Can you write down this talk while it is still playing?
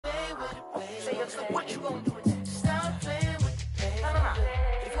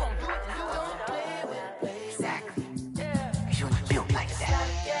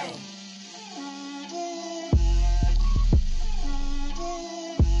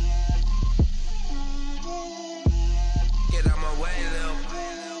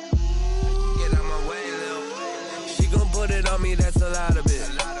on me, that's a lot of it.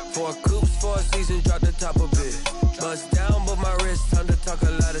 4 coops, 4 seasons, drop the top a bit. Bust down, but my wrist, time to talk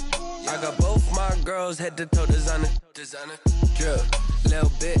a lot of. I got both my girls, head to toe designer. Drip,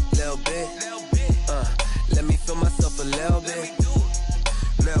 little bit. Let me feel myself a little bit.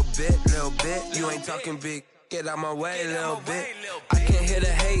 Little bit. You ain't talking big. Get out my way, little bit. I can't hear the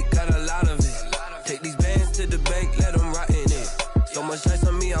hate, got a lot of it. Take these bands to the bank, let them rot in it. So much ice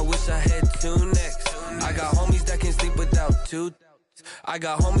on me, I wish I had 2 necks. I got homies that can sleep without 2. I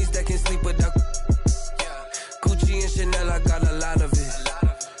got homies that can sleep without Gucci and Chanel, I got a lot of it.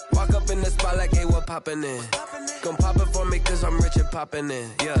 Walk up in the spot like, hey, what poppin' in? Gon' pop it for me cause I'm rich and poppin' in,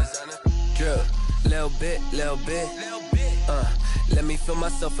 yeah. Drip, little bit. Let me feel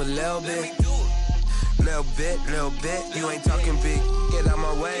myself a little bit. Little bit. You ain't talking big. Get out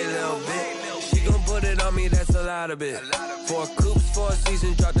my way, little bit. She gon' put it on me, that's a lot of it. 4 coops, 4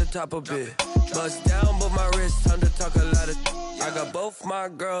 seasons, drop the top a bit. Bust down, but my wrist, time to talk a lot of. I got both my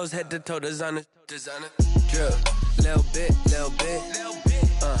girls, head to toe designer. Drip, little bit.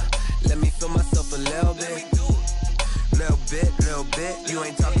 Let me feel myself a little bit. Little bit. You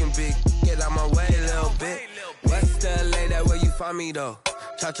ain't talking big. Get out my way, little bit. West LA, that where you find me though.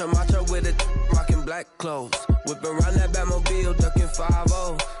 Cha-cha matcha with it, rockin' black clothes. Whip around that Batmobile, ducking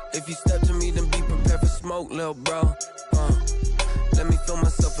 5-0. If you step to me, then be prepared for smoke, lil' bro. Let me feel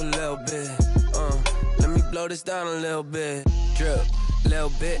myself a little bit. Let me blow this down a little bit. Drip, little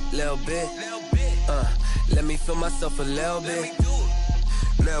bit. Let me feel myself a little bit.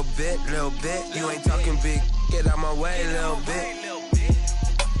 Little bit. You ain't talking big. Get out my way, little bit.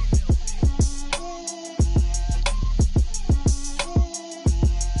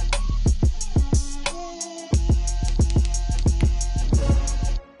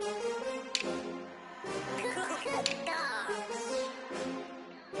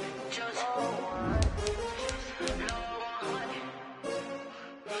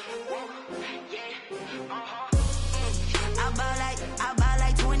 I buy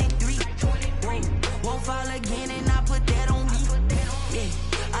like 23. Won't fall again and I put that on me. Yeah,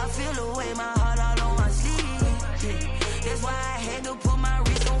 I feel the way, my heart all on my sleeve. Yeah, that's why I had to put my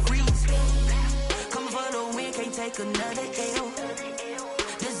wrist on freeze. Coming for the win, can't take another L.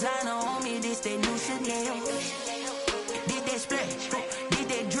 Designer on me, this that new Chanel. Did that splash, did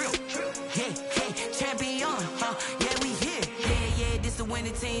that drip. Yeah, champion, yeah, we here. Yeah, this the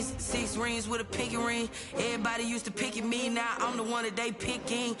winning team. 6 rings with a pinky ring. Everybody used to pick at me, now I'm the one that they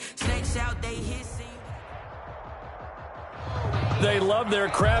picking. Snakes out, they hissing. They love their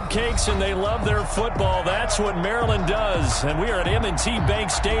crab cakes and they love their football. That's what Maryland does. And we are at M&T Bank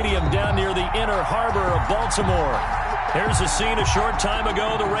Stadium down near the Inner Harbor of Baltimore. Here's a scene a short time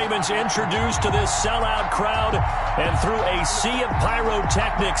ago. The Ravens introduced to this sellout crowd, and through a sea of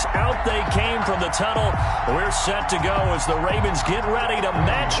pyrotechnics, out they came from the tunnel. We're set to go as the Ravens get ready to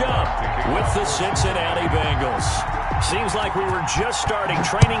match up with the Cincinnati Bengals. Seems like we were just starting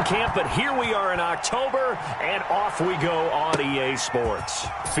training camp, but here we are in October, and off we go on EA Sports.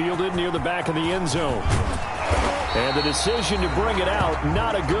 Fielded near the back of the end zone. And the decision to bring it out,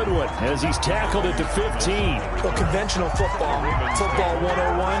 not a good one, as he's tackled at the 15. Well, conventional football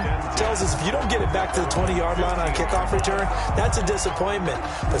 101, tells us if you don't get it back to the 20-yard line on a kickoff return, that's a disappointment.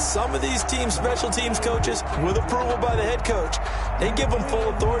 But some of these team special teams coaches, with approval by the head coach, they give them full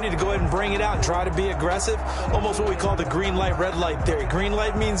authority to go ahead and bring it out and try to be aggressive, almost what we call the green light, red light theory. Green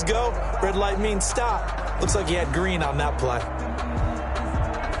light means go, red light means stop. Looks like he had green on that play.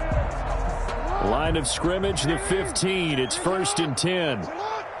 Line of scrimmage, the 15. It's 1st and 10.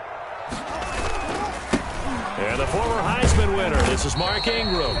 And the former Heisman winner, this is Mark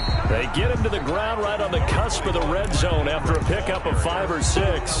Ingram. They get him to the ground right on the cusp of the red zone after a pickup of 5 or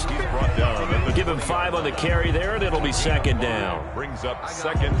 6. He's brought down. Give him 5 on the carry there, and it'll be 2nd down. Brings up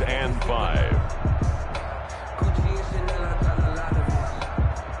 2nd and 5.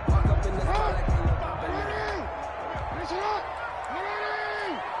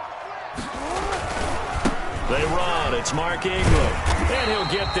 They run. It's Mark Ingram. And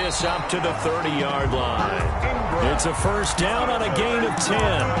he'll get this up to the 30-yard line. It's a 1st down on a gain of 10.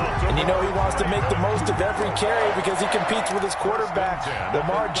 And you know he wants to make the most of every carry because he competes with his quarterback,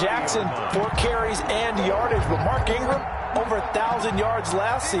 Lamar Jackson, for carries and yardage. But Mark Ingram, over 1,000 yards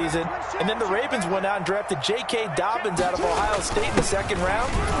last season. And then the Ravens went out and drafted J.K. Dobbins out of Ohio State in the 2nd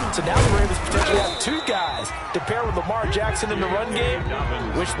round. So now the Ravens potentially have 2 guys to pair with Lamar Jackson in the run game.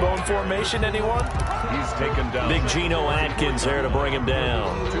 Wishbone formation, anyone? He's taken down. Big Geno Atkins there to bring him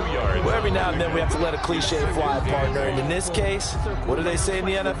down. 2 yards. Well, every now and then we have to let a cliche fly, partner. And in this case, what do they say in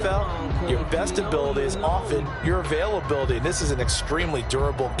the NFL? Your best ability is often your availability. And this is an extremely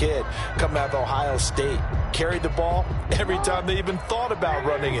durable kid coming out of Ohio State. carried the ball every time they even thought about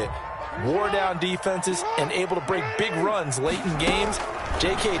running it. Wore down defenses and able to break big runs late in games.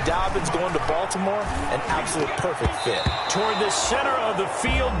 J.K. Dobbins going to Baltimore, an absolute perfect fit. Toward the center of the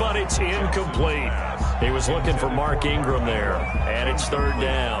field, but it's incomplete. He was looking for Mark Ingram there, and it's third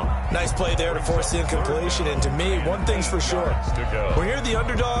down. Nice play there to force the incompletion, and to me, one thing's for sure. When you're the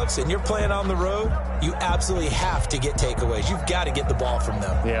underdogs and you're playing on the road, you absolutely have to get takeaways. You've got to get the ball from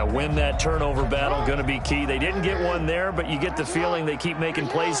them. Yeah, win that turnover battle, going to be key. They didn't get one there, but you get the feeling they keep making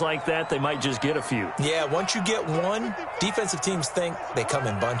plays like that, they might just get a few. Yeah, once you get one, defensive teams think they come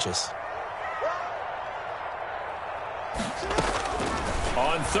in bunches.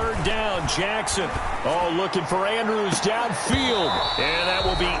 On third down, Jackson. Oh, looking for Andrews downfield. And that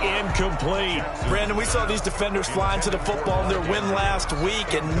will be incomplete. Brandon, we saw these defenders flying to the football in their win last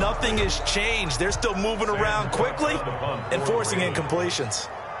week, and nothing has changed. They're still moving around quickly and forcing incompletions.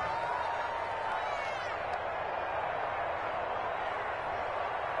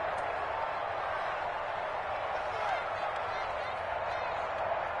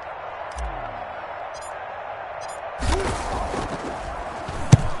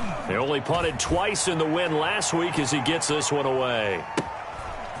 They only punted twice in the win last week as he gets this one away.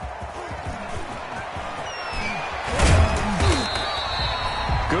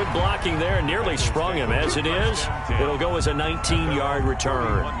 Good blocking there, nearly sprung him. As it is, it'll go as a 19-yard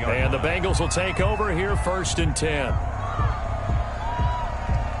return. And the Bengals will take over here, 1st and 10.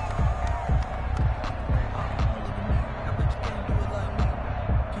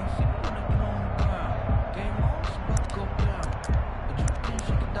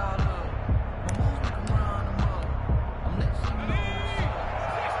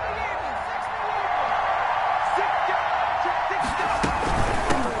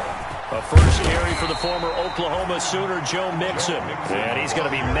 First carry for the former Oklahoma Sooner, Joe Mixon. And he's going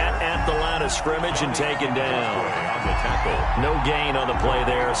to be met at the line of scrimmage and taken down. On the tackle. No gain on the play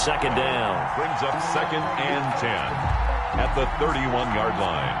there. 2nd down. Brings up 2nd and 10 at the 31-yard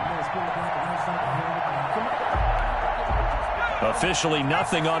line. Officially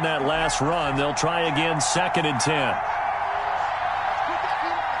nothing on that last run. They'll try again, 2nd and 10.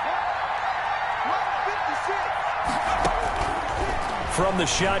 From the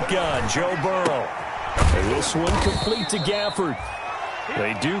shotgun, Joe Burrow. And this one complete to Gafford.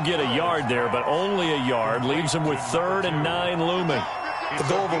 They do get a yard there, but only a yard. Leaves them with 3rd and 9 looming. The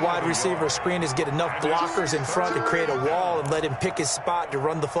goal of a wide receiver screen is get enough blockers in front to create a wall and let him pick his spot to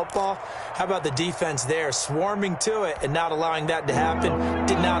run the football. How about the defense there, swarming to it and not allowing that to happen?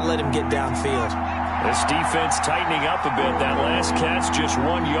 Did not let him get downfield. This defense tightening up a bit. That last catch just 1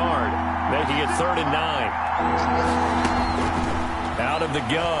 yard, making it 3rd and 9. Out of the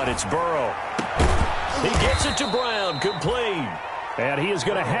gun, it's Burrow. He gets it to Brown, complete. And he is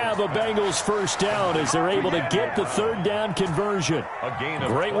going to have a Bengals 1st down as they're able to get the 3rd down conversion.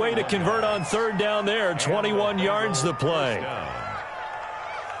 Great way to convert on 3rd down there. 21 yards the play.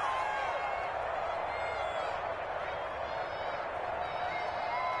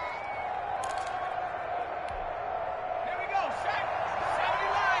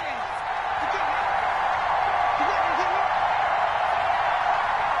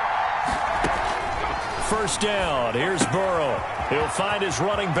 First down, here's Burrow. He'll find his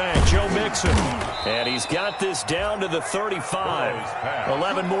running back, Joe Mixon. And he's got this down to the 35.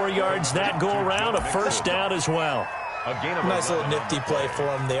 11 more yards that go around, a 1st down as well. Nice little nifty play for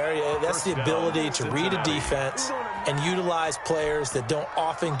him there. That's the ability to read a defense and utilize players that don't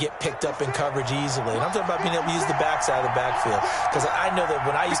often get picked up in coverage easily. And I'm talking about being able to use the backside of the backfield. Because I know that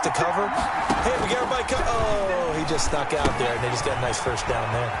when I used to cover, hey, we got everybody oh, he just snuck out there, and they just got a nice 1st down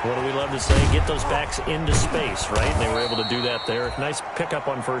there. What do we love to say? Get those backs into space, right? And they were able to do that there. Nice pickup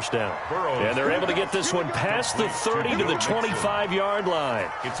on 1st down. And they're able to get this one past the 30 to the 25-yard line.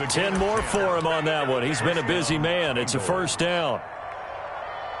 10 more for him on that one. He's been a busy man. It's a 1st down.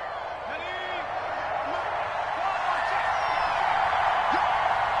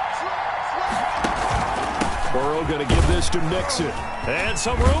 Burrow going to give this to Mixon. And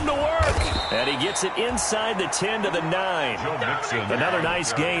some room to work. And he gets it inside the 10 to the 9. Another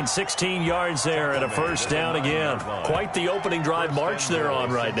nice gain, 16 yards there and a 1st down again. Quite the opening drive march they're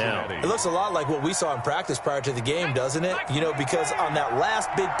on right now. It looks a lot like what we saw in practice prior to the game, doesn't it? You know, because on that last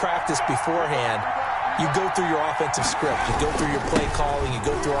big practice beforehand, you go through your offensive script. You go through your play calling. You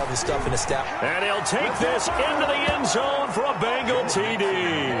go through all the stuff in a step. And he'll take this into the end zone for a Bengal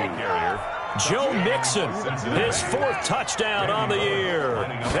TD. Joe Mixon, his 4th touchdown on the year.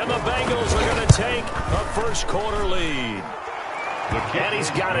 And the Bengals are going to take a 1st quarter lead. And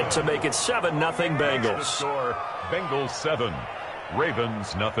he's got it to make it 7-0 Bengals. Bengals 7,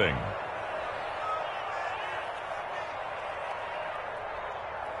 Ravens nothing.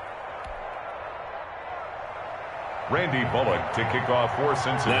 Randy Bullock to kick off for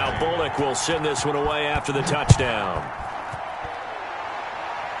Cincinnati. Now Bullock will send this one away after the touchdown.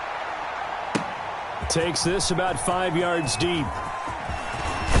 Takes this about 5 yards deep.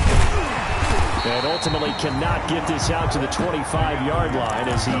 And ultimately cannot get this out to the 25-yard line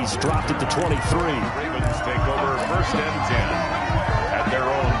as he's dropped it to 23. Ravens take over 1st and 10 at their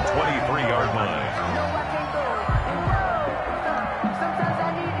own 23-yard line.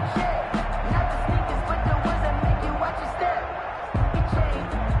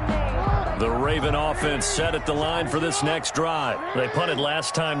 The Raven offense set at the line for this next drive. They punted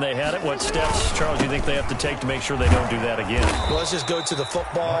last time they had it. What steps, Charles, do you think they have to take to make sure they don't do that again? Well, let's just go to the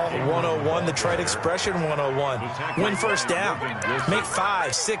football 101, the trade expression 101. Win first down. Make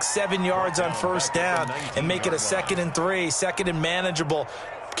 5, 6, 7 yards on first down and make it a 2nd and 3, 2nd and manageable.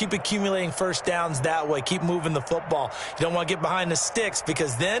 Keep accumulating first downs that way. Keep moving the football. You don't want to get behind the sticks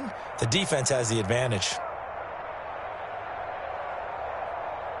because then the defense has the advantage.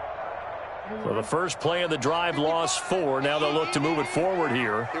 Well, the first play of the drive lost 4. Now they'll look to move it forward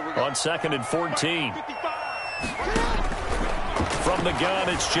here on 2nd and 14. From the gun,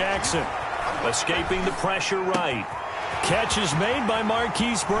 it's Jackson. Escaping the pressure right. Catch is made by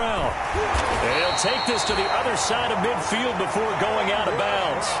Marquise Brown. And he'll take this to the other side of midfield before going out of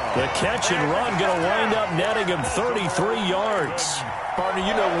bounds. The catch and run going to wind up netting him 33 yards. Partner,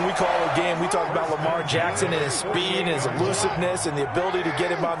 you know when we call a game, we talk about Lamar Jackson and his speed and his elusiveness and the ability to get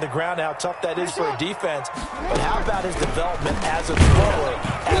him on the ground, how tough that is for a defense. But how about his development as a thrower,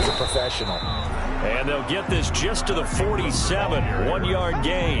 as a professional? And they'll get this just to the 47, 1-yard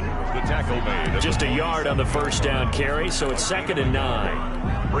gain. The tackle made. Just a yard on the first down carry, so it's 2nd and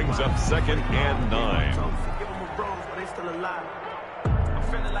 9. Brings up 2nd and 9.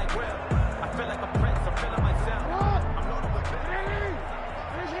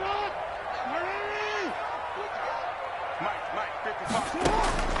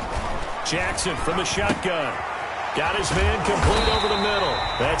 Jackson from the shotgun. Got his man complete over the middle.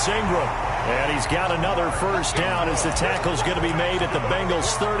 That's Ingram. And he's got another first down as the tackle's going to be made at the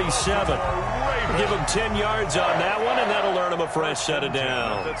Bengals 37. Give him 10 yards on that one, and that'll earn him a fresh set of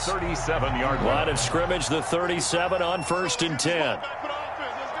downs. The 37-yard line of scrimmage, the 37 on 1st and 10.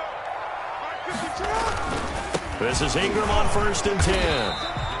 This is Ingram on 1st and 10.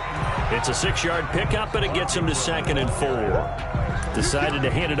 It's a 6-yard pickup, and it gets him to 2nd and 4. Decided to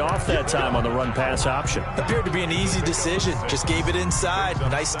hand it off that time on the run-pass option. Appeared to be an easy decision. Just gave it inside.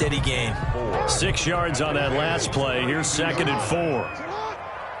 Nice, steady gain. 6 yards on that last play. Here's 2nd and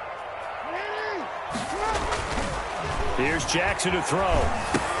 4. Here's Jackson to throw.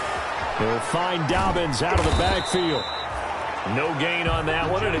 He'll find Dobbins out of the backfield. No gain on that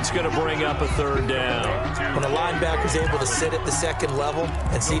one, and it's going to bring up a 3rd down. When a linebacker's able to sit at the 2nd level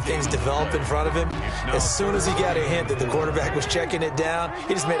and see things develop in front of him, as soon as he got a hint that the quarterback was checking it down,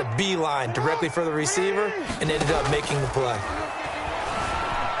 he just made a beeline directly for the receiver and ended up making the play.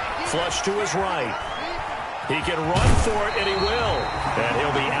 Flush to his right. He can run for it, and he will. And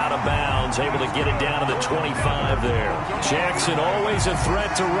he'll be out of bounds, able to get it down to the 25 there. Jackson, always a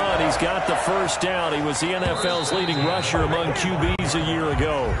threat to run. He's got the first down. He was the NFL's leading rusher among QBs a year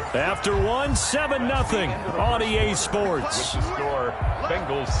ago. After 7-0 on EA Sports. With the score,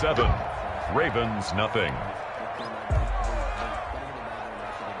 Bengals 7, Ravens nothing.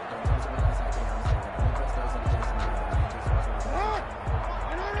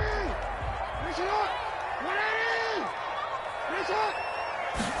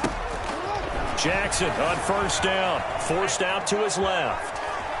 Jackson on first down, forced out to his left.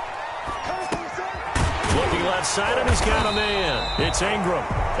 Looking left side, and he's got a man. It's Ingram,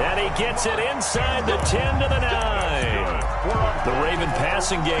 and he gets it inside the 10 to the 9. The Raven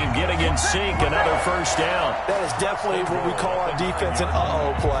passing game getting in sync, another first down. That is definitely what we call on defense an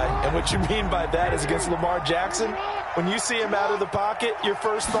uh-oh play. And what you mean by that is against Lamar Jackson, when you see him out of the pocket, your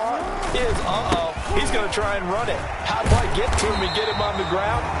first thought is, uh-oh, he's going to try and run it. How do I get to him and get him on the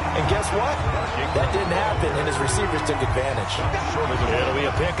ground? And guess what? That didn't happen, and his receivers took advantage. It'll be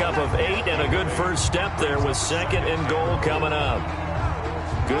a pickup of 8 and a good first step there with 2nd and goal coming up.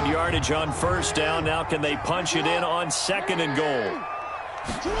 Good yardage on first down. Now can they punch it in on 2nd and goal?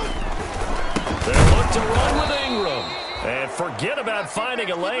 They look to run with Ingram. And forget about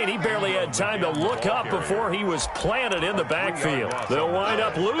finding a lane. He barely had time to look up before he was planted in the backfield. They'll wind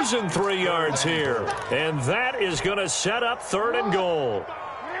up losing 3 yards here. And that is going to set up 3rd and goal.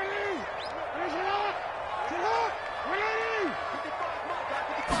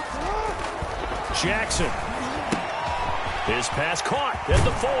 Jackson. His pass caught at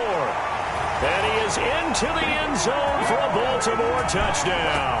the 4. And he is into the end zone for a Baltimore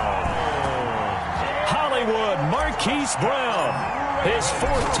touchdown. Hollywood, Marquise Brown. His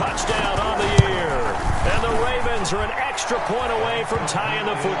 4th touchdown on the year. And the Ravens are an extra point away from tying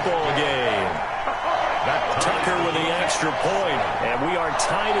the football game. Tucker with the extra point, and we are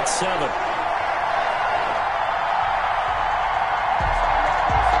tied at 7.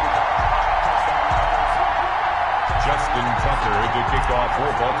 Justin Tucker to kick off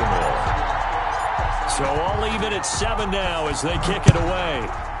for Baltimore. So all even at 7 now as they kick it away.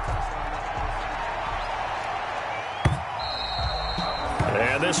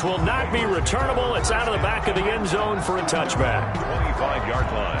 And this will not be returnable. It's out of the back of the end zone for a touchback.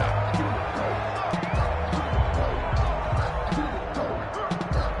 25-yard line.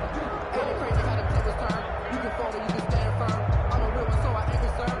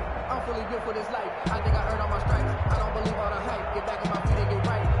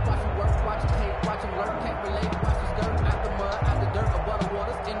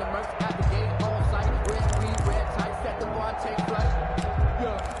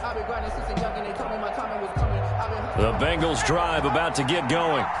 The Bengals drive about to get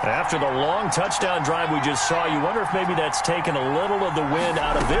going. After the long touchdown drive we just saw, you wonder if maybe that's taken a little of the wind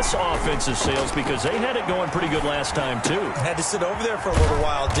out of this offensive sails because they had it going pretty good last time, too. Had to sit over there for a little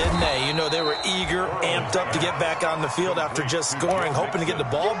while, didn't they? You know, they were eager, amped up to get back on the field after just scoring, hoping to get the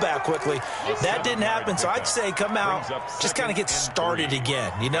ball back quickly. That didn't happen, so I'd say come out, just kind of get started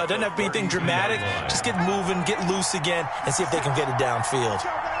again. You know, doesn't have to be anything dramatic. Just get moving, get loose again, and see if they can get it downfield.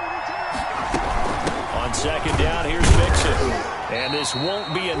 On second down, here's Mixon. And this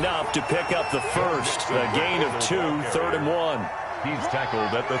won't be enough to pick up the first. A gain of 2, 3rd and 1. He's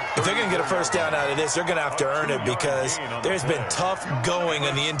tackled at the 30. If they're going to get a first down out of this, they're going to have to earn it because there's been tough going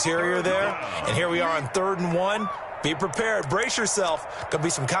in the interior there. And here we are on 3rd and 1. Be prepared. Brace yourself. Going to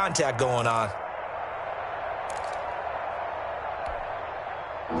be some contact going on.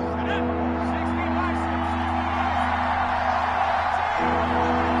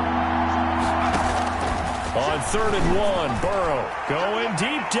 On 3rd and 1, Burrow going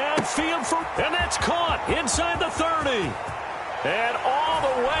deep downfield and that's caught inside the 30. And all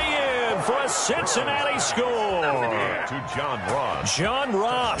the way in for a Cincinnati score. To John Ross. John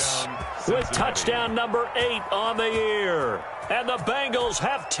Ross with touchdown number 8 on the year. And the Bengals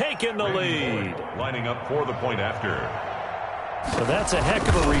have taken the lead. Lining up for the point after. So that's a heck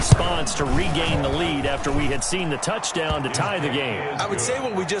of a response to regain the lead after we had seen the touchdown to tie the game. I would say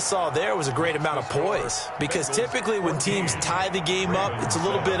what we just saw there was a great amount of poise because typically when teams tie the game up, it's a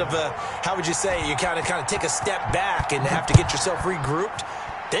little bit of a, how would you say, you kind of take a step back and have to get yourself regrouped.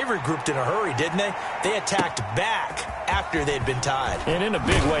 They regrouped in a hurry, didn't they? They attacked back after they'd been tied. And in a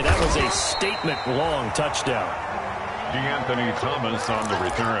big way, that was a statement-long touchdown. DeAnthony Thomas on the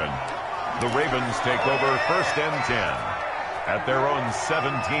return. The Ravens take over 1st and 10. At their own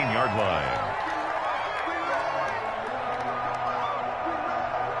 17-yard line.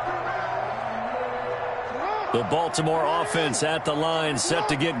 The Baltimore offense at the line set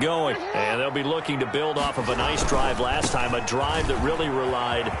to get going. And they'll be looking to build off of a nice drive last time, a drive that really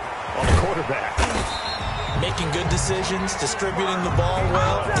relied on the quarterback. Making good decisions, distributing the ball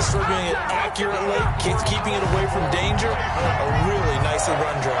well, distributing it accurately, keeping it away from danger. A really nicely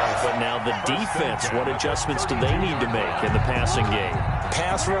run drive. But now the defense, what adjustments do they need to make in the passing game?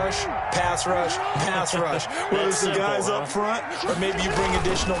 Pass rush, pass rush, pass rush. Whether it's the guys up front or maybe you bring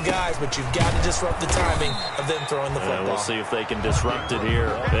additional guys, but you've got to disrupt the timing of them throwing the football. We'll see if they can disrupt it here.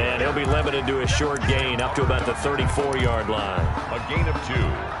 And he'll be limited to a short gain up to about the 34-yard line. A gain of 2.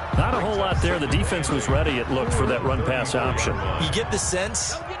 Not a whole lot there. The defense was ready, it looked, for that run-pass option. You get the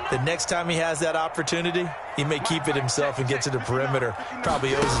sense that next time he has that opportunity, he may keep it himself and get to the perimeter.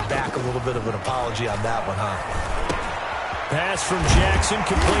 Probably owes his back a little bit of an apology on that one, huh? Pass from Jackson,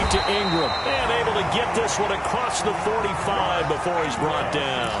 complete to Ingram. And able to get this one across the 45 before he's brought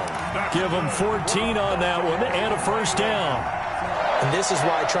down. Give him 14 on that one and a first down. And this is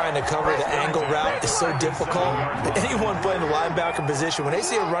why trying to cover the angle route is so difficult. Anyone playing the linebacker position, when they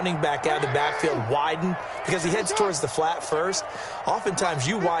see a running back out of the backfield widen, because he heads towards the flat first, oftentimes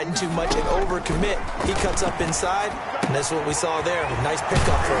you widen too much and overcommit. He cuts up inside, and that's what we saw there. A nice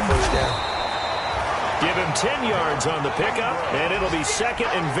pickup for a first down. Give him 10 yards on the pickup, and it'll be second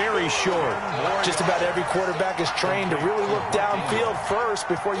and very short. Just about every quarterback is trained to really look downfield first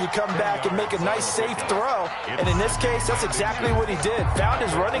before you come back and make a nice, safe throw. And in this case, that's exactly what he did. Found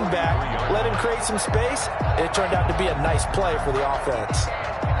his running back, let him create some space, and it turned out to be a nice play for the offense.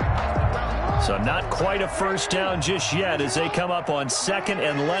 So not quite a first down just yet as they come up on second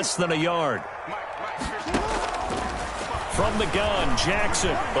and less than a yard. From the gun,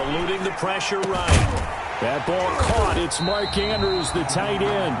 Jackson eluding the pressure right. That ball caught. It's Mark Andrews, the tight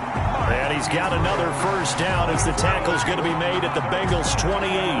end. And he's got another first down as the tackle's going to be made at the Bengals 28.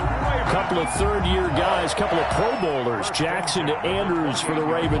 A couple of third-year guys, a couple of Pro Bowlers. Jackson to Andrews for the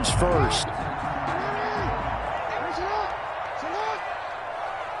Ravens first.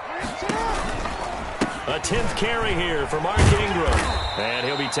 A 10th carry here for Mark Ingram. And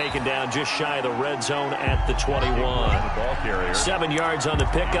he'll be taken down just shy of the red zone at the 21. 7 yards on the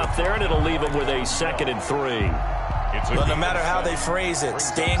pickup there, and it'll leave him with a 2nd and 3. But no matter how they phrase it,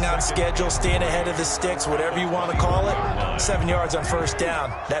 staying on schedule, staying ahead of the sticks, whatever you want to call it, 7 yards on first down,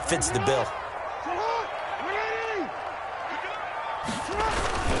 that fits the bill.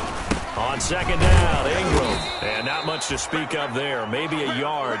 On 2nd down, Ingram. And not much to speak of there. Maybe a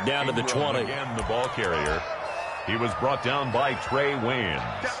yard down to the 20. Again, the ball carrier. He was brought down by Trey Waynes.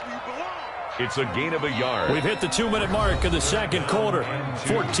 It's a gain of a yard. We've hit the 2-minute mark of the second quarter.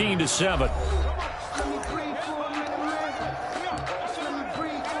 14-7.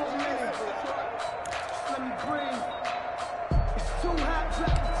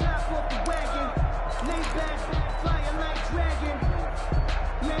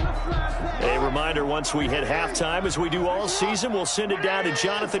 Reminder, once we hit halftime, as we do all season, we'll send it down to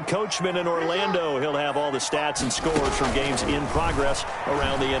Jonathan Coachman in Orlando. He'll have all the stats and scores from games in progress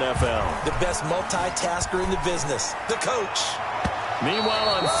around the NFL. The best multitasker in the business, the coach. Meanwhile,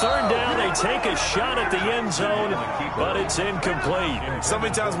 on 3rd down, they take a shot at the end zone, but it's incomplete. So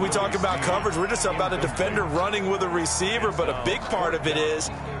many times when we talk about coverage, we're just about a defender running with a receiver, but a big part of it is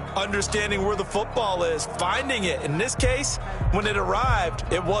understanding where the football is, finding it. In this case, when it arrived,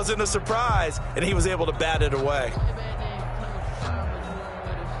 it wasn't a surprise, and he was able to bat it away.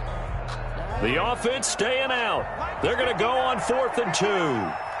 The offense staying out. They're going to go on 4th and 2.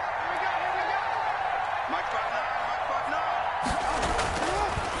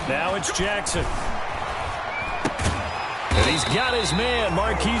 Now it's Jackson. And he's got his man,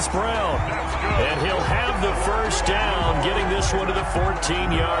 Marquise Brown. And he'll have the first down, getting this one to the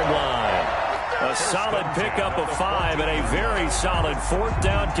 14-yard line. A solid pickup of 5 and a very solid 4th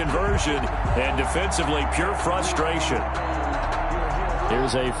down conversion. And defensively, pure frustration.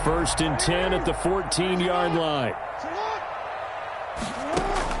 Here's a 1st and 10 at the 14-yard line.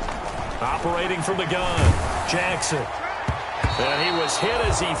 Operating from the gun, Jackson. And he was hit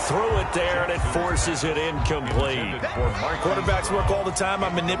as he threw it there, and it forces it incomplete. Quarterbacks work all the time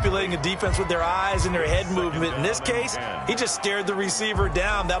on manipulating a defense with their eyes and their head movement. In this case, he just stared the receiver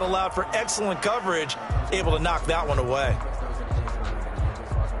down. That allowed for excellent coverage, able to knock that one away.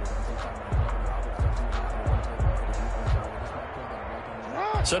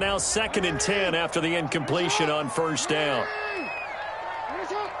 So now 2nd and 10 after the incompletion on 1st down.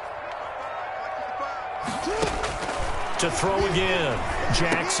 To throw again,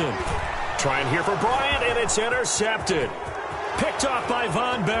 Jackson. Trying here for Bryant, and it's intercepted. Picked off by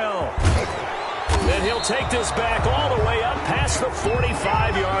Von Bell. And he'll take this back all the way up past the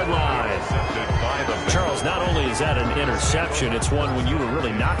 45-yard line. Charles, not only is that an interception, it's one when you were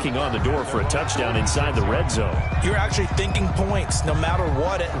really knocking on the door for a touchdown inside the red zone. You're actually thinking points. No matter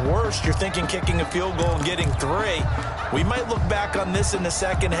what, at worst, you're thinking kicking a field goal and getting 3. We might look back on this in the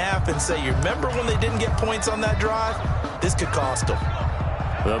second half and say, you remember when they didn't get points on that drive? This could cost them.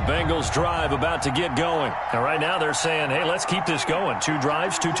 The Bengals drive about to get going. And right now they're saying, hey, let's keep this going. 2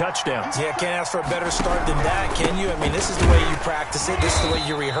 drives, 2 touchdowns. Yeah, can't ask for a better start than that, can you? I mean, this is the way you practice it. This is the way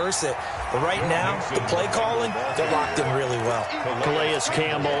you rehearse it. But right now, the play calling, they're locked in really well. Calais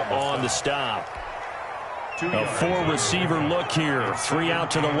Campbell on the stop. A 4-receiver look here. 3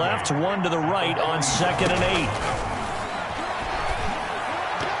 out to the left, 1 to the right on 2nd and 8.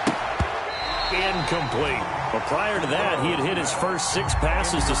 Incomplete. But prior to that, he had hit his first 6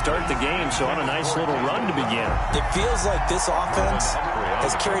 passes to start the game, so on a nice little run to begin. It feels like this offense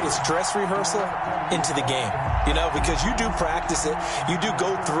has carried its dress rehearsal into the game. You know, because you do practice it, you do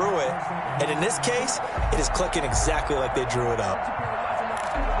go through it, and in this case, it is clicking exactly like they drew it up.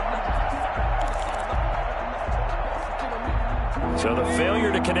 So the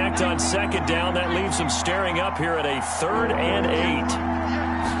failure to connect on 2nd down, that leaves him staring up here at a 3rd and 8.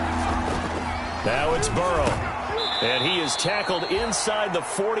 Now it's Burrow. And he is tackled inside the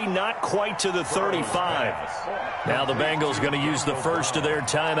 40, not quite to the 35. Now the Bengals going to use the first of their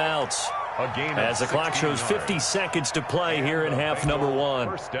timeouts. As the clock shows 50 seconds to play here in half number 1.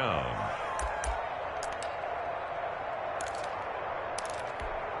 First down.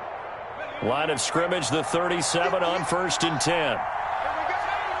 Line of scrimmage, the 37 on 1st and 10.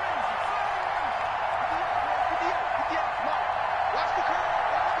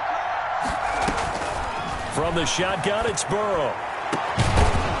 From the shotgun, it's Burrow.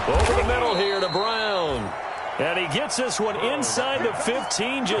 Over the middle here to Brown. And he gets this one inside the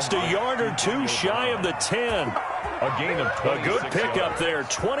 15, just a yard or two shy of the 10. A gain of 26 A good pickup yards. there,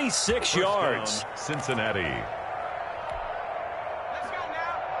 26 yards. Down, Cincinnati.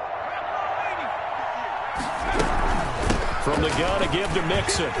 From the gun to give to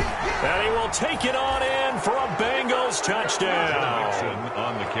Mixon. And he will take it on in for a Bengals touchdown. Mixon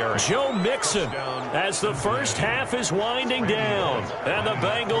on the carry. Joe Mixon as the first half is winding down. And the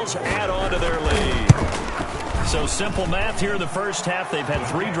Bengals add on to their lead. So simple math here in the first half. They've had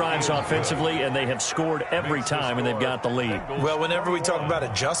 3 drives offensively, and they have scored every time, and they've got the lead. Well, whenever we talk about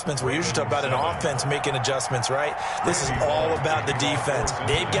adjustments, we usually talk about an offense making adjustments, right? This is all about the defense.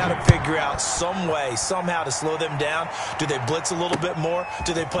 They've got to figure out some way, somehow to slow them down. Do they blitz a little bit more?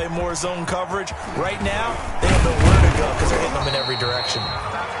 Do they play more zone coverage? Right now, they don't know where to go because they're hitting them in every direction.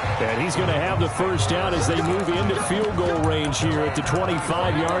 And he's going to have the first down as they move into field goal range here at the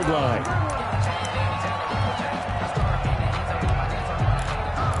 25-yard line.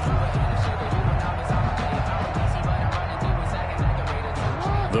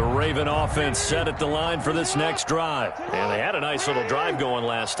 The Raven offense set at the line for this next drive. And they had a nice little drive going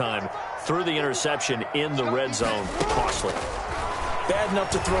last time. Threw the interception in the red zone. Costly. Bad enough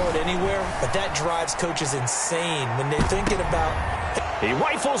to throw it anywhere, but that drives coaches insane when they're thinking about... He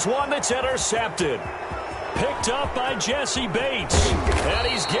rifles one that's intercepted. Picked up by Jesse Bates. And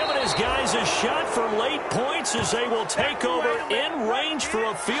he's given his guys a shot for late points as they will take over in range for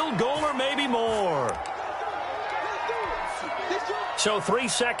a field goal or maybe more. So 3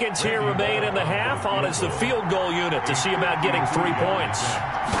 seconds here remain in the half. On is the field goal unit to see about getting 3 points.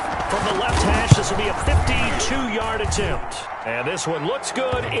 From the left hash, this will be a 52-yard attempt. And this one looks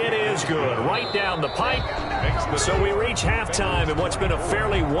good. It is good. Right down the pipe. So we reach halftime in what's been a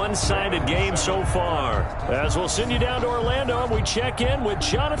fairly one-sided game so far. As we'll send you down to Orlando, we check in with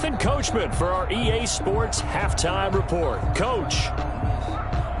Jonathan Coachman for our EA Sports Halftime Report. Coach.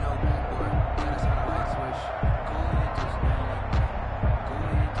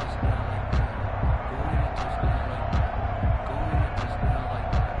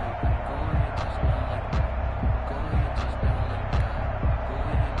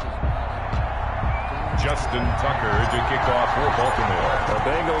 Justin Tucker to kick off for Baltimore. The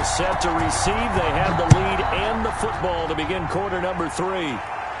Bengals set to receive. They have the lead and the football to begin quarter number 3.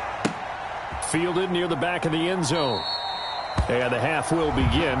 Fielded near the back of the end zone. And the half will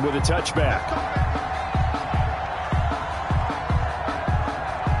begin with a touchback.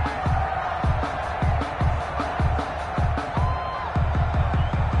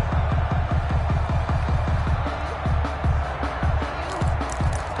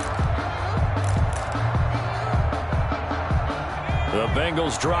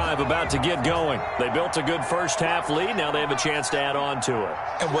 Bengals drive about to get going. They built a good first half lead. Now they have a chance to add on to it.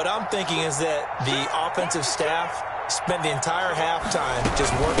 And what I'm thinking is that the offensive staff spent the entire halftime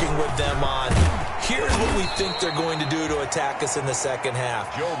just working with them on, here's what we think they're going to do to attack us in the second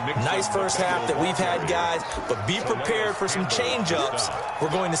half. Nice first half that we've had, guys, but be prepared for some change-ups.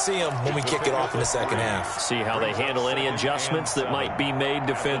 We're going to see them when we kick it off in the second half. See how they handle any adjustments that might be made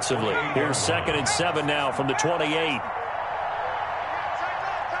defensively. Here's 2nd and 7 now from the 28.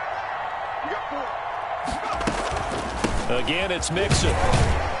 Again, it's Mixon.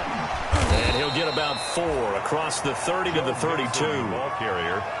 And he'll get about 4 across the 30 to the 32. Ball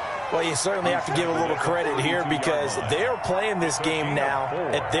carrier. Well, you certainly have to give a little credit here because they're playing this game now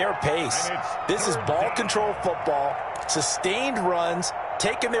at their pace. This is ball control football, sustained runs,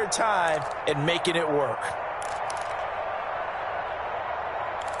 taking their time, and making it work.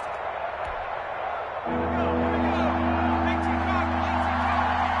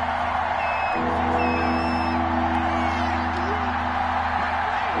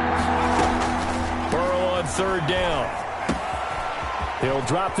 Third down. He'll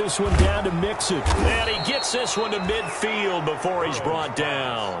drop this one down to Mixon. And he gets this one to midfield before he's brought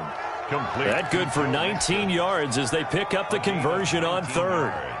down. Complete. That good for 19 yards as they pick up the conversion on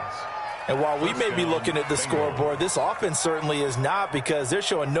 3rd. And while we may be looking at the scoreboard, this offense certainly is not because they're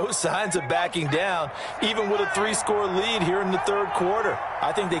showing no signs of backing down, even with a 3-score lead here in the 3rd quarter.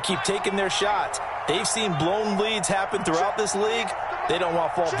 I think they keep taking their shots. They've seen blown leads happen throughout this league. They don't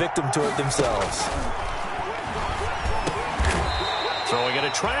want to fall victim to it themselves. Throwing into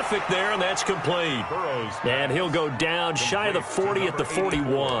traffic there, and that's complete. And he'll go down shy of the 40 at the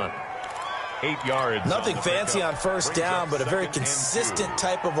 41. 8 yards. Nothing fancy on first down, but a very consistent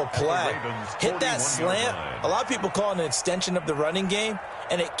type of a play. Hit that slant. A lot of people call it an extension of the running game,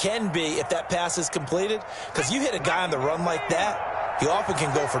 and it can be if that pass is completed, because you hit a guy on the run like that, he often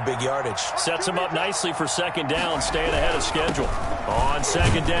can go for big yardage. Sets him up nicely for second down, staying ahead of schedule. On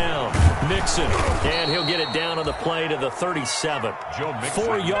second down, Mixon, and he'll get it down on the play to the 37.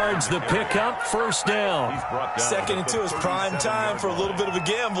 4 yards the pickup, first down. Second and 2 is prime time for a little bit of a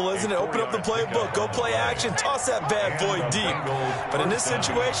gamble, isn't it? Open up the playbook, go play action, toss that bad boy deep. But in this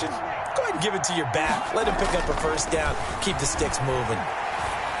situation, go ahead and give it to your back. Let him pick up a first down, keep the sticks moving.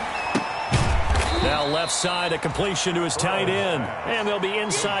 Now left side, a completion to his tight end. And they'll be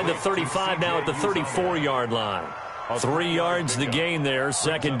inside the 35 now at the 34-yard line. 3 yards the gain there,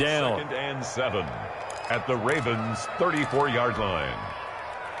 second down. 2nd and 7 at the Ravens' 34-yard line.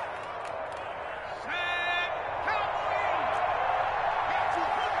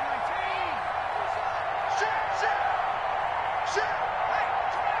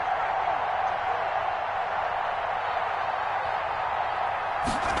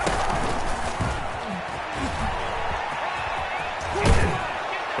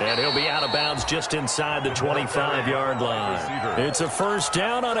 And he'll be out of bounds just inside the 25-yard line. It's a first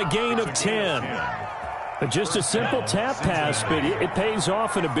down on a gain of 10. Just a simple tap pass, but it pays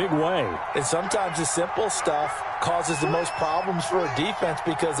off in a big way. And sometimes the simple stuff causes the most problems for a defense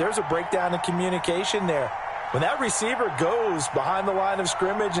because there's a breakdown in communication there. When that receiver goes behind the line of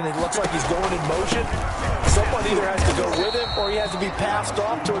scrimmage and it looks like he's going in motion, someone either has to go with him or he has to be passed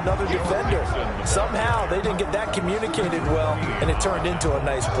off to another defender. Somehow they didn't get that communicated well, and it turned into a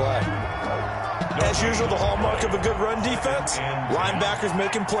nice play. As usual, the hallmark of a good run defense, linebackers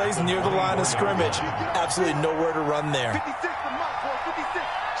making plays near the line of scrimmage. Absolutely nowhere to run there.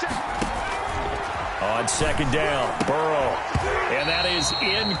 On second down, Burrow. And that is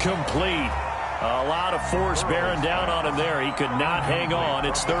incomplete. A lot of force bearing down on him there. He could not hang on.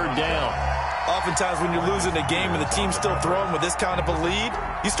 It's third down. Oftentimes when you're losing a game and the team's still throwing with this kind of a lead,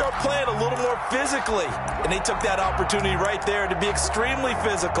 you start playing a little more physically. And they took that opportunity right there to be extremely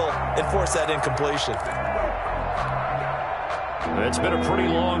physical and force that incompletion. It's been a pretty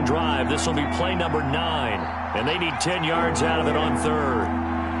long drive. This will be play number 9. And they need 10 yards out of it on third.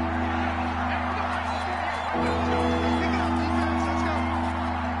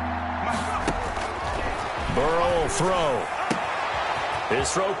 Burrow will throw. His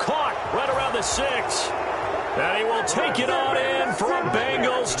throw caught right around the 6. And he will take it on in for a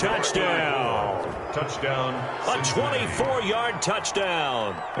Bengals touchdown. Touchdown. A 24-yard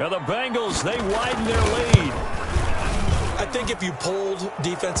touchdown. Now the Bengals, they widen their lead. I think if you polled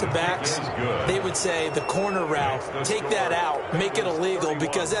defensive backs, they would say the corner route, take that out, make it illegal,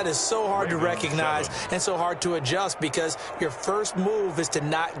 because that is so hard to recognize and so hard to adjust because your first move is to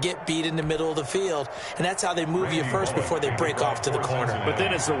not get beat in the middle of the field. And that's how they move you first before they break off to the corner. But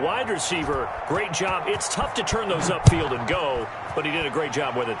then as the wide receiver, great job. It's tough to turn those upfield and go, but he did a great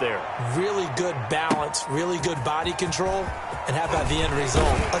job with it there. Really good balance, really good body control. And how about the end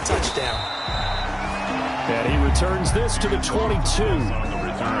result? A touchdown. And he returns this to the 22. On the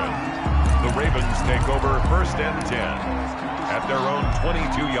return, the Ravens take over 1st and 10 at their own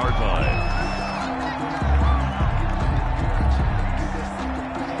 22-yard line.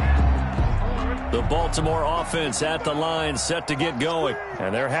 The Baltimore offense at the line, set to get going.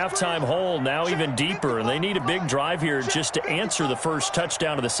 And their halftime hole now even deeper, and they need a big drive here just to answer the first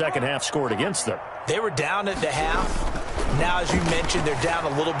touchdown of the second half scored against them. They were down at the half. Now, as you mentioned, they're down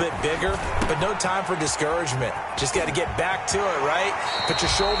a little bit bigger, but no time for discouragement. Just got to get back to it, right? Put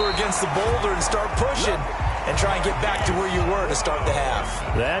your shoulder against the boulder and start pushing and try and get back to where you were to start the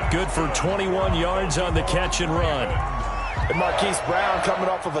half. That good for 21 yards on the catch and run. And Marquise Brown coming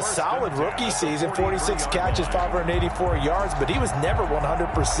off of a solid rookie season, 46 catches, 584 yards, but he was never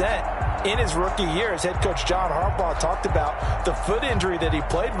 100%. In his rookie year, as head coach John Harbaugh talked about the foot injury that he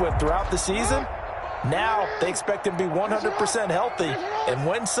played with throughout the season. Now they expect him to be 100% healthy, and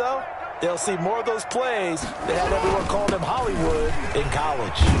when so, they'll see more of those plays that had everyone calling him Hollywood in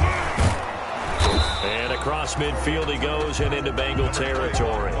college. And across midfield he goes and into Bengal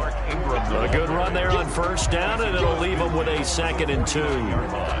territory. A good run there on first down, and it'll leave him with a 2nd and 2.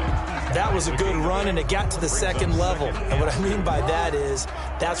 That was a good run, and it got to the second level. And what I mean by that is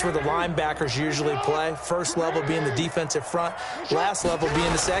that's where the linebackers usually play. First level being the defensive front, last level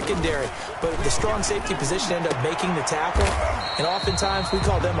being the secondary. But the strong safety position ended up making the tackle, and oftentimes we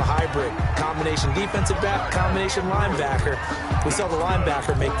call them a hybrid. Combination defensive back, combination linebacker. We saw the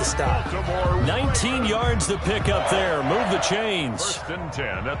linebacker make the stop. 19 yards the pickup there. Move the chains. 1st and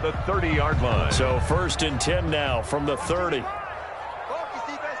 10 at the 30-yard line. So 1st and 10 now from the 30.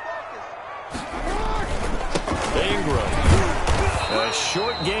 Ingram. A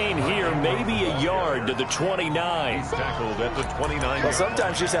short gain here, maybe a yard to the 29. He's tackled at the 29. Well,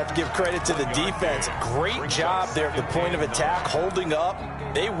 sometimes you just have to give credit to the defense. Great job there at the point of attack, holding up.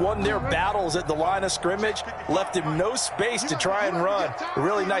 They won their battles at the line of scrimmage, left him no space to try and run. A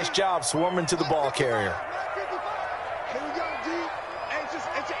really nice job swarming to the ball carrier.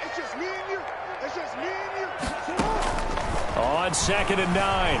 On 2nd and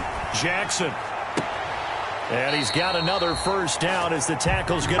 9, Jackson. And he's got another first down as the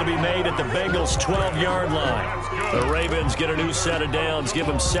tackle's going to be made at the Bengals' 12-yard line. The Ravens get a new set of downs, give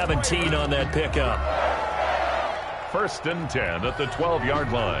them 17 on that pickup. 1st and 10 at the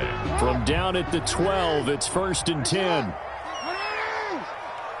 12-yard line. From down at the 12, it's 1st and 10.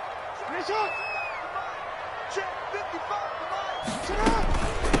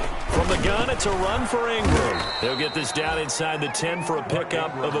 From the gun, it's a run for Ingram. They'll get this down inside the 10 for a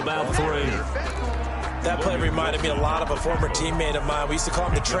pickup of about 3. That play reminded me a lot of a former teammate of mine. We used to call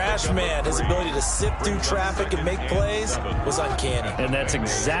him the trash man. His ability to sift through traffic and make plays was uncanny. And that's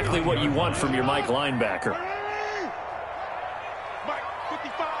exactly what you want from your Mike linebacker.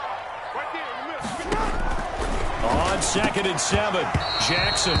 On 2nd and 7,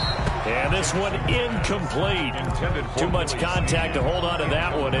 Jackson. And this one incomplete. Too much contact to hold on to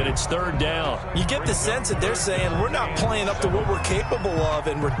that one, and it's 3rd down. You get the sense that they're saying we're not playing up to what we're capable of,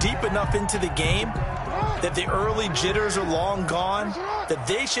 and we're deep enough into the game that the early jitters are long gone, that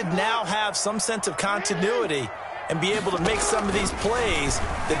they should now have some sense of continuity and be able to make some of these plays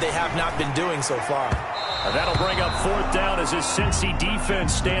that they have not been doing so far. And that'll bring up 4th down as his Cincy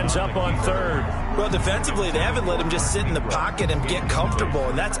defense stands up on 3rd. Well, defensively, they haven't let him just sit in the pocket and get comfortable,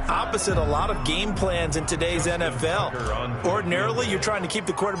 and that's opposite a lot of game plans in today's NFL. Ordinarily, you're trying to keep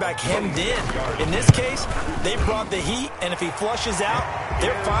the quarterback hemmed in. In this case, they brought the heat, and if he flushes out,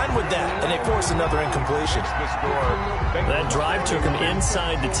 they're fine with that, and they force another incompletion. That drive took him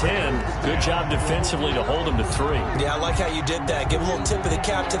inside the 10. Good job defensively to hold him to 3. Yeah, I like how you did that. Give a little tip of the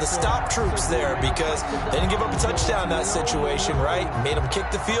cap to the stop troops there, because they didn't give up a touchdown in that situation, right? Made them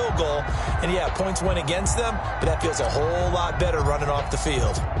kick the field goal. And, yeah, points went against them, but that feels a whole lot better running off the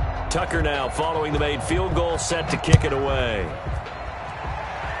field. Tucker now following the made field goal, set to kick it away.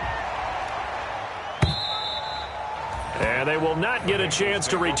 And they will not get a chance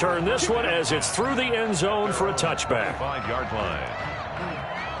to return this one as it's through the end zone for a touchback. 5-yard line.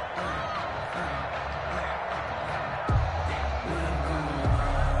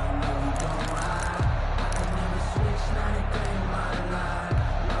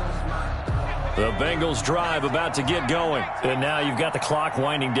 The Bengals drive about to get going. And now you've got the clock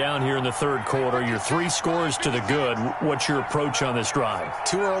winding down here in the 3rd quarter. Your 3 scores to the good. What's your approach on this drive?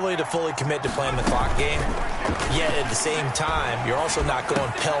 Too early to fully commit to playing the clock game. Yet at the same time, you're also not going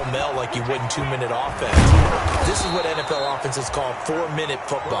pell-mell like you would in 2-minute offense. This is what NFL offenses call 4-minute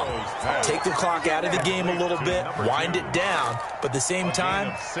football. Take the clock out of the game a little bit, wind it down, but at the same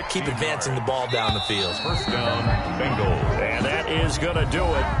time, keep advancing the ball down the field. 1st down, Bengals. And that is going to do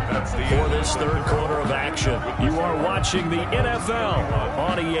it for this 3rd quarter of action. You are watching the NFL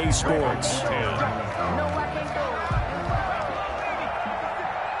on EA Sports.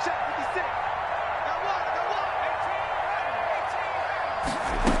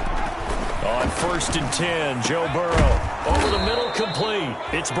 On 1st and 10, Joe Burrow over the middle, complete.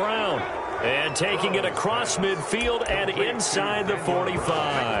 It's Brown. And taking it across midfield and inside the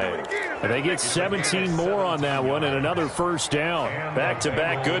 45. And they get 17 more on that one and another 1st down.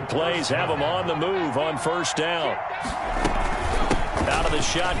 Back-to-back good plays have them on the move on 1st down. Out of the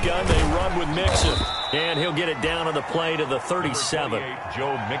shotgun, they run with Mixon. And he'll get it down on the play to the 37.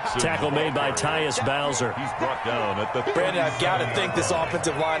 Joe Mixon. Tackle made by Tyus Bowser. He's brought down at the Brandon, I've got to think this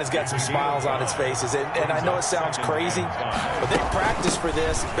offensive line has got some smiles on its faces. And I know it sounds crazy, but they practiced for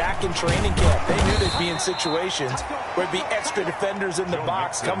this back in training camp. They knew they'd be in situations where it'd be extra defenders in the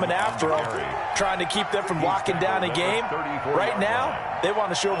box coming after them, trying to keep them from locking down a game. Right now, they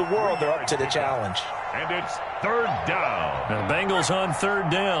want to show the world they're up to the challenge. And it's 3rd down. Now, Bengals on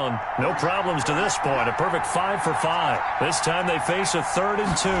 3rd down. No problems to this point. A perfect 5 for 5. This time they face a 3rd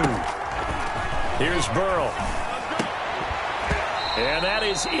and 2. Here's Burrow. And that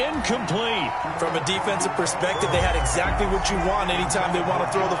is incomplete. From a defensive perspective, they had exactly what you want anytime they want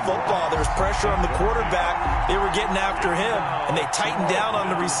to throw the football. There was pressure on the quarterback. They were getting after him, and they tightened down on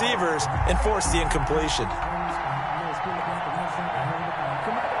the receivers and forced the incompletion.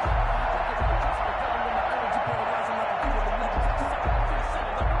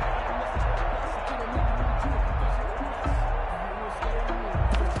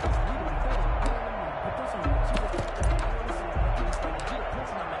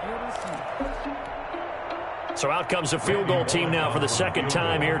 So out comes a field goal team now for the second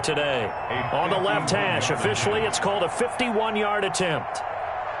time here today. On the left hash, officially it's called a 51-yard attempt.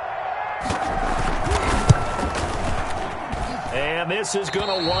 And this is going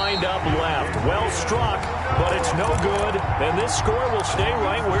to wind up left. Well struck, but it's no good. And this score will stay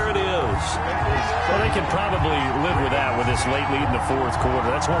right where it is. Well, they can probably live with that with this late lead in the fourth quarter.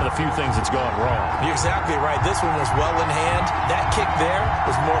 That's one of the few things that's gone wrong. You're exactly right. This one was well in hand. That kick there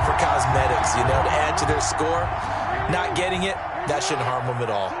was more for cosmetics, to add to their score. Not getting it, that shouldn't harm them at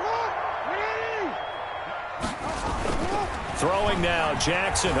all. Throwing now,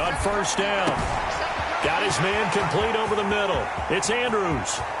 Jackson on first down. Got his man complete over the middle. It's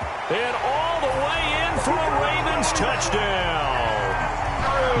Andrews. And all the way in for a Ravens touchdown.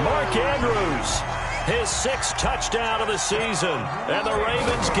 Mark Andrews, his 6th touchdown of the season. And the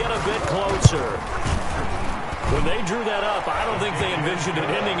Ravens get a bit closer. When they drew that up, I don't think they envisioned it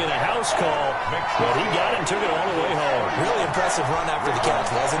ending in a house call. But he got it and took it all the way home. Really impressive run after the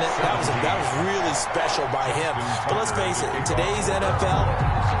catch, wasn't it? That was really special by him. But let's face it, in today's NFL,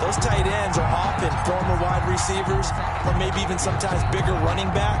 those tight ends are often former wide receivers or maybe even sometimes bigger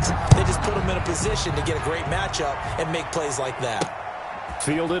running backs. They just put them in a position to get a great matchup and make plays like that.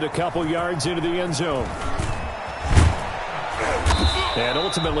 Fielded a couple yards into the end zone. And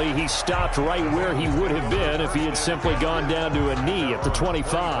ultimately, he stopped right where he would have been if he had simply gone down to a knee at the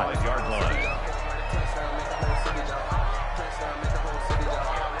 25-yard line.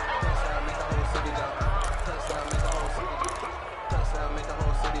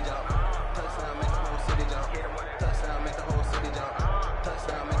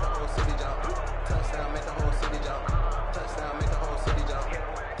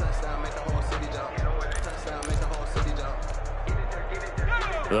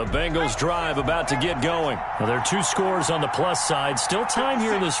 The Bengals drive about to get going. Well, there are 2 scores on the plus side. Still time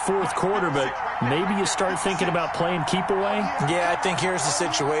here in this fourth quarter, but maybe you start thinking about playing keep away? Yeah, I think here's the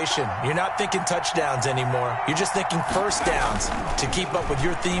situation. You're not thinking touchdowns anymore. You're just thinking first downs. To keep up with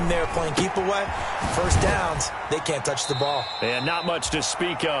your theme there, playing keep away, first downs, they can't touch the ball. And not much to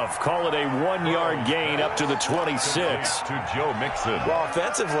speak of. Call it a 1-yard gain up to the 26. To Joe Mixon. Well,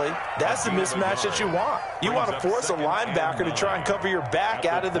 offensively, that's the mismatch that you want. You want to force a linebacker to try and cover your back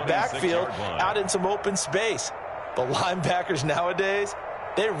out of the backfield, out in some open space. But linebackers nowadays,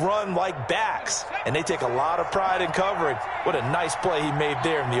 they run like backs, and they take a lot of pride in covering. What a nice play he made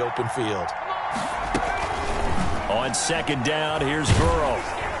there in the open field. On second down, here's Burrow.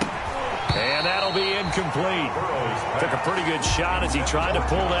 And that'll be incomplete. Took a pretty good shot as he tried to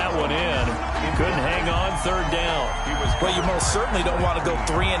pull that one in. Couldn't hang on third down. Well, you most certainly don't want to go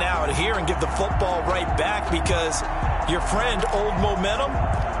 3 and out here and give the football right back because your friend, Old Momentum,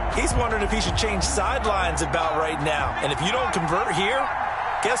 he's wondering if he should change sidelines about right now. And if you don't convert here,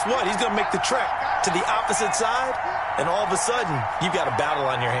 guess what? He's going to make the trek to the opposite side, and all of a sudden, you've got a battle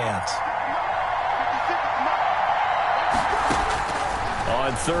on your hands.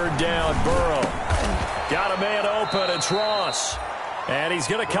 On third down, Burrow. Got a man open, it's Ross. And he's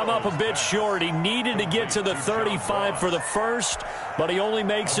going to come up a bit short. He needed to get to the 35 for the first, but he only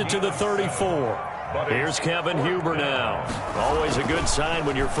makes it to the 34. Here's Kevin Huber now. Always a good sign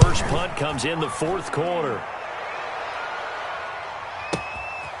when your first punt comes in the fourth quarter.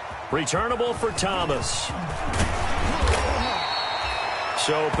 Returnable for Thomas.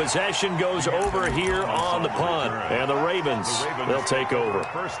 So possession goes over here on the punt. And the Ravens, they'll take over.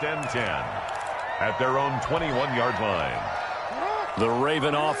 First and 10 at their own 21-yard line. The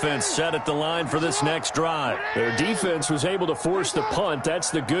Raven offense set at the line for this next drive. Their defense was able to force the punt.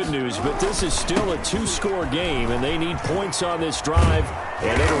 That's the good news. But this is still a 2-score game, and they need points on this drive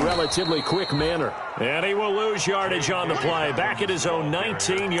and in a relatively quick manner. And he will lose yardage on the play. Back at his own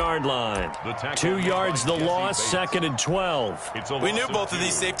 19-yard line. 2 yards the loss, second and 12. We knew both of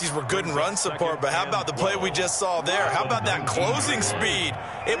these safeties were good in run support, but how about the play we just saw there? How about that closing speed?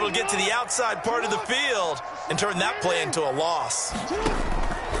 Able to get to the outside part of the field and turn that play into a loss.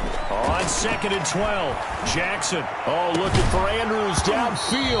 On second and 12, Jackson, looking for Andrews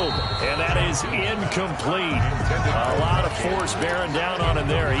downfield, and that is incomplete. A lot of force bearing down on him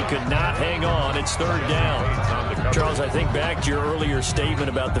there. He could not hang on. It's third down. Charles, I think back to your earlier statement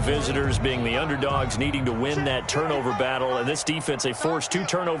about the visitors being the underdogs needing to win that turnover battle, and this defense, they forced 2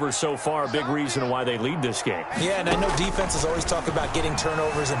 turnovers so far, a big reason why they lead this game. Yeah, and I know defenses always talk about getting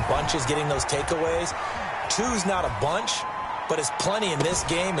turnovers in bunches, getting those takeaways. 2's not a bunch, but it's plenty in this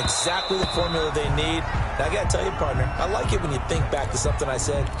game, exactly the formula they need. And I got to tell you, partner, I like it when you think back to something I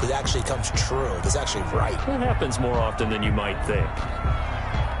said that actually comes true. It's actually right. It happens more often than you might think.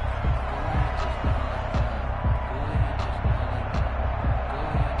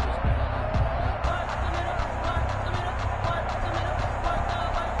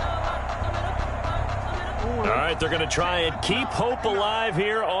 right, they're going to try and keep hope alive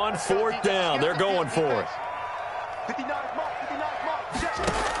here on 4th down. They're going for it.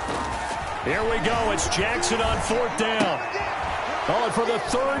 Here we go. It's Jackson on 4th down. Oh, and for the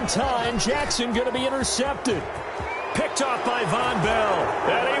 3rd time, Jackson going to be intercepted. Picked off by Von Bell.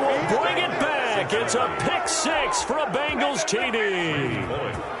 And he will bring it back. It's a pick 6 for a Bengals TD.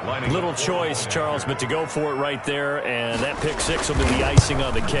 Little choice, Charles, but to go for it right there, and that pick 6 will be the icing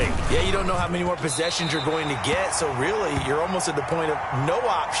on the cake. Yeah, you don't know how many more possessions you're going to get, so really you're almost at the point of no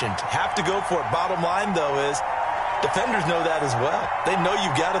option. Have to go for it. Bottom line, though, is defenders know that as well. They know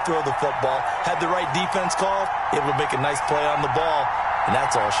you've got to throw the football. Had the right defense called, able to make a nice play on the ball, and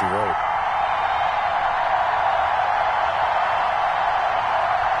that's all she wrote.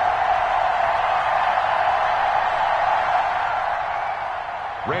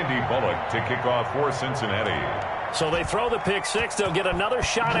 Randy Bullock to kick off for Cincinnati. So they throw the pick 6. They'll get another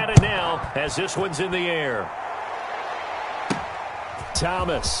shot at it now as this one's in the air.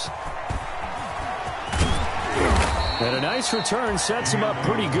 Thomas. And a nice return sets him up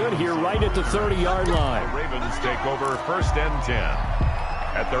pretty good here right at the 30-yard line. The Ravens take over 1st and 10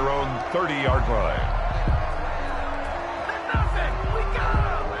 at their own 30-yard line.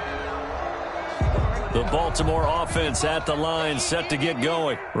 The Baltimore offense at the line, set to get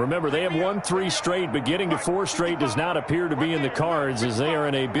going. Remember, they have won 3 straight, but getting to 4 straight does not appear to be in the cards as they are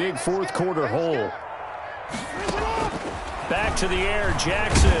in a big 4th quarter hole. Back to the air,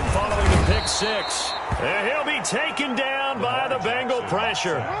 Jackson following the pick 6. And he'll be taken down by the Bengal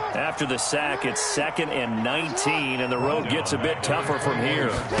pressure. After the sack, it's 2nd and 19, and the road gets a bit tougher from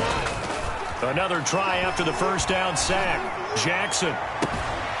here. Another try after the 1st down sack. Jackson.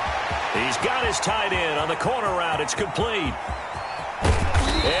 He's got his tight end on the corner route. It's complete.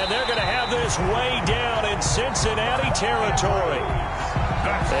 And they're going to have this way down in Cincinnati territory.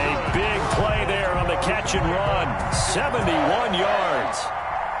 A big play there on the catch and run. 71 yards.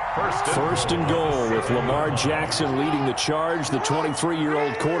 First and goal with Lamar Jackson leading the charge, the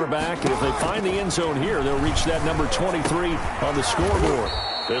 23-year-old quarterback. And if they find the end zone here, they'll reach that number 23 on the scoreboard.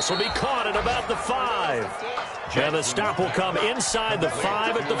 This will be caught at about the 5. And the stop will come inside the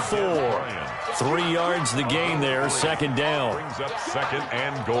 5 at the 4. 3 yards the gain there, 2nd down. Brings up 2nd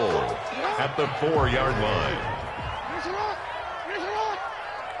and goal at the 4-yard line.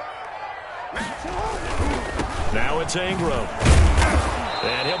 Now it's Ingram.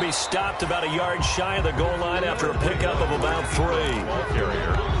 And he'll be stopped about a yard shy of the goal line after a pickup of about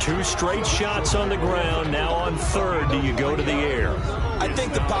 3. 2 straight shots on the ground. Now on 3rd, do you go to the air? I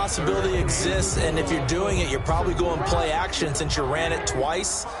think the possibility exists, and if you're doing it, you're probably going play action since you ran it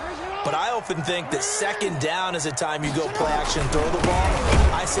twice. But I often think that 2nd down is a time you go play action, throw the ball.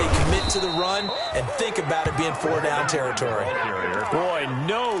 I say commit to the run and think about it being 4-down territory. Boy,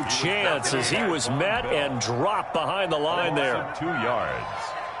 no chance as he was met and dropped behind the line there. 2 yards.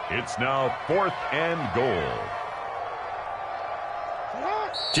 It's now 4th and goal.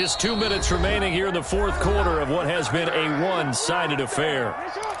 Just 2 minutes remaining here in the 4th quarter of what has been a one-sided affair.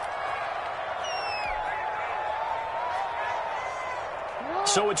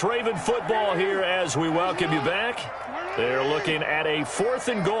 So it's Raven football here as we welcome you back. They're looking at a 4th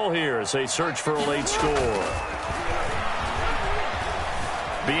and goal here as they search for a late score.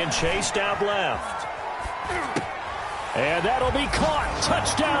 Being chased out left. And that'll be caught.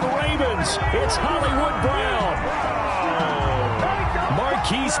 Touchdown Ravens. It's Hollywood Brown.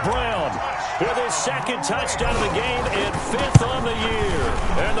 Marquise Brown with his 2nd touchdown of the game and 5th on the year.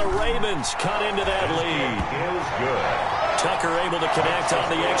 And the Ravens cut into that lead. Is good. Tucker able to connect on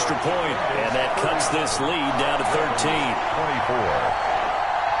the extra point, and that cuts this lead down to 13. 24.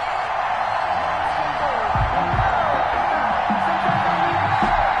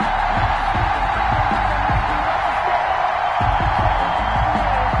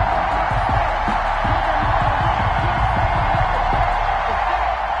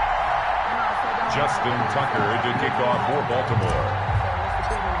 Justin Tucker to kick off for Baltimore.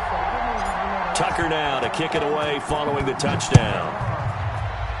 Tucker now to kick it away following the touchdown.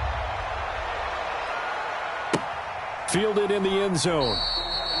 Fielded in the end zone.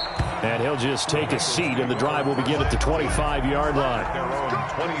 And he'll just take a seat, and the drive will begin at the 25-yard line. Their own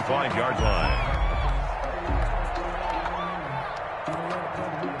 25-yard line.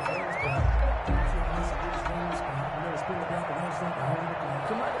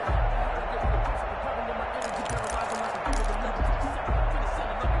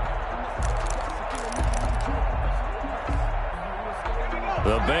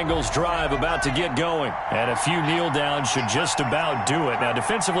 The Bengals drive about to get going, and a few kneel downs should just about do it. Now,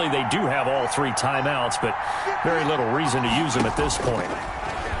 defensively, they do have all 3 timeouts, but very little reason to use them at this point.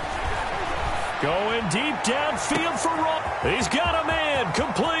 Going deep downfield for Ross. He's got a man.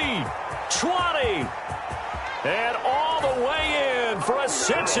 Complete. 20. And all the way in for a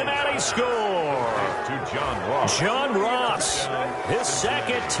Cincinnati score. To John Ross. John Ross, his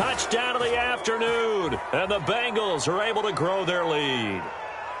second touchdown of the afternoon. And the Bengals are able to grow their lead.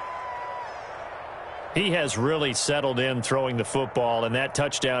 He has really settled in throwing the football, and that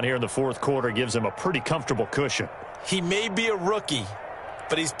touchdown here in the fourth quarter gives him a pretty comfortable cushion. He may be a rookie,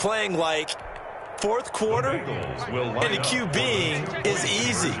 but he's playing like fourth quarter, and the QBing is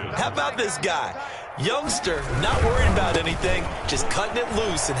easy. How about this guy? Youngster, not worried about anything, just cutting it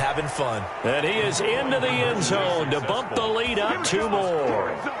loose and having fun. And he is into the end zone to bump the lead up 2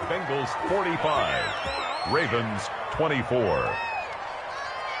 more. Bengals 45, Ravens 24.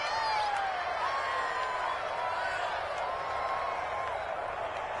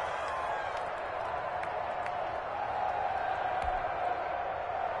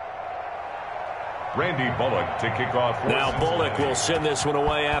 Randy Bullock to kick off. Now Bullock will send this one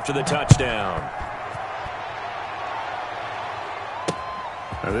away after the touchdown.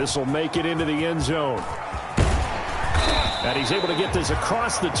 And this will make it into the end zone. And he's able to get this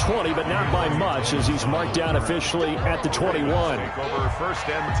across the 20, but not by much, as he's marked down officially at the 21. Take over first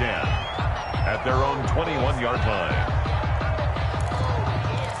and 10 at their own 21-yard line.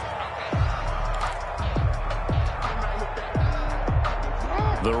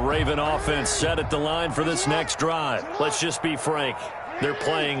 The Raven offense set at the line for this next drive. Let's just be frank. They're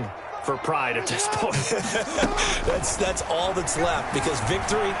playing for pride at this point. That's all that's left, because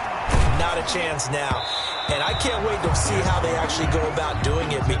victory, not a chance now. And I can't wait to see how they actually go about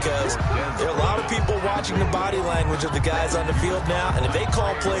doing it, because there are a lot of people watching the body language of the guys on the field now, and if they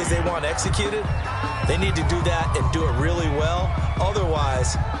call plays they want executed, they need to do that and do it really well.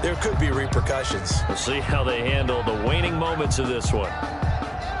 Otherwise, there could be repercussions. We'll see how they handle the waning moments of this one.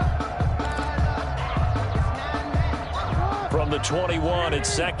 From the 21,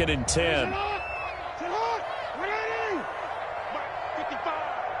 it's 2nd and 10.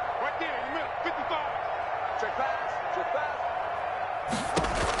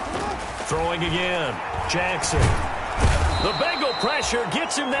 Throwing again. Jackson. The Bengal pressure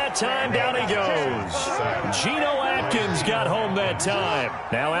gets him that time. Down he goes. Geno Atkins got home that time.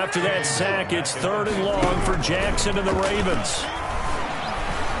 Now after that sack, it's 3rd and long for Jackson and the Ravens.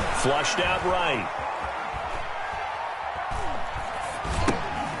 Flushed out right.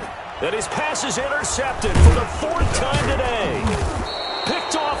 And his pass is intercepted for the 4th time today.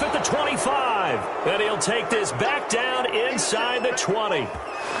 Picked off at the 25. And he'll take this back down inside the 20.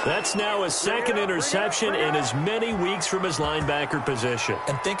 That's now his 2nd interception in as many weeks from his linebacker position.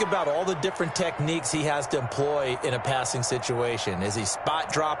 And think about all the different techniques he has to employ in a passing situation. Is he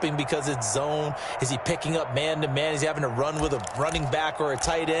spot dropping because it's zone? Is he picking up man-to-man? Is he having to run with a running back or a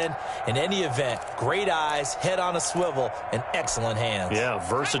tight end? In any event, great eyes, head on a swivel, and excellent hands. Yeah,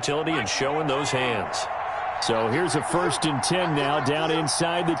 versatility and showing those hands. So here's a 1st and 10 now, down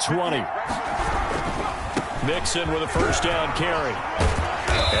inside the 20. Mixon with a 1st down carry.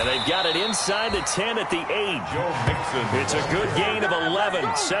 And they've got it inside the 10 at the 8. It's a good gain of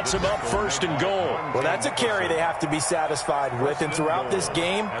 11. Sets them up 1st and goal. Well, that's a carry they have to be satisfied with. And throughout this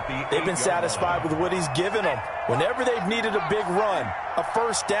game, they've been satisfied with what he's given them. Whenever they've needed a big run, a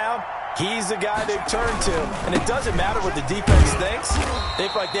 1st down, he's the guy they've turned to. And it doesn't matter what the defense thinks. They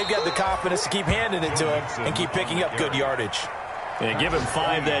feel like they've got the confidence to keep handing it to him and keep picking up good yardage. And give him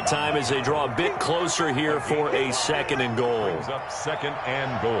 5 that time as they draw a bit closer here for a 2nd and goal. Brings up 2nd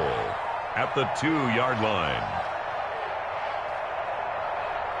and goal at the 2-yard line.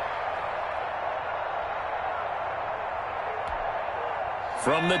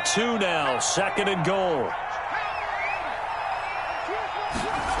 From the 2 now, 2nd and goal.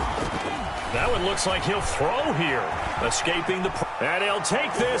 That one looks like he'll throw here. Escaping the... And he'll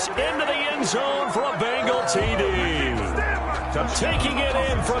take this into the end zone for a Bengal TD. Taking it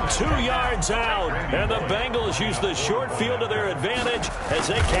in from 2 yards out. And the Bengals use the short field to their advantage as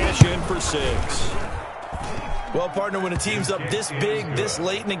they cash in for 6. Well, partner, when a team's up this big, this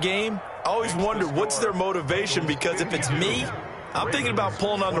late in the game, I always wonder what's their motivation, because if it's me, I'm thinking about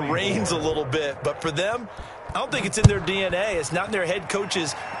pulling on the reins a little bit. But for them, I don't think it's in their DNA. It's not in their head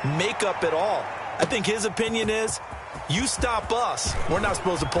coach's makeup at all. I think his opinion is, you stop us. We're not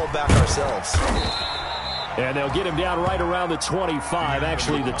supposed to pull back ourselves. And they'll get him down right around the 25,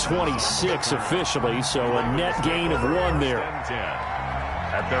 actually the 26 officially, so a net gain of 1 there.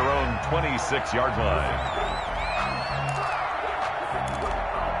 At their own 26-yard line.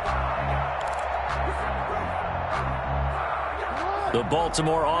 The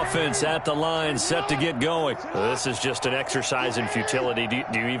Baltimore offense at the line, set to get going. This is just an exercise in futility.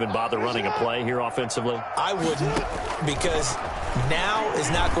 Do you even bother running a play here offensively? I wouldn't, because now is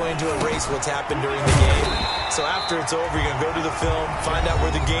not going to erase what's happened during the game. So after it's over, you're going to go to the film, find out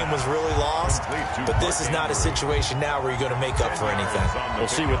where the game was really lost. But this is not a situation now where you're going to make up for anything. We'll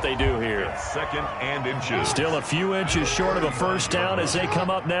see what they do here. Second and inches. Still a few inches short of a first down as they come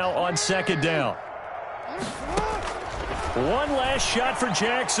up now on second down. One last shot for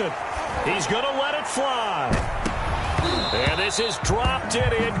Jackson. He's going to let it fly. And this is dropped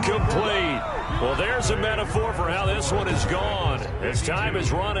and incomplete. Well, there's a metaphor for how this one is gone. As time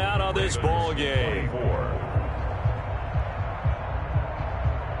has run out on this ball game.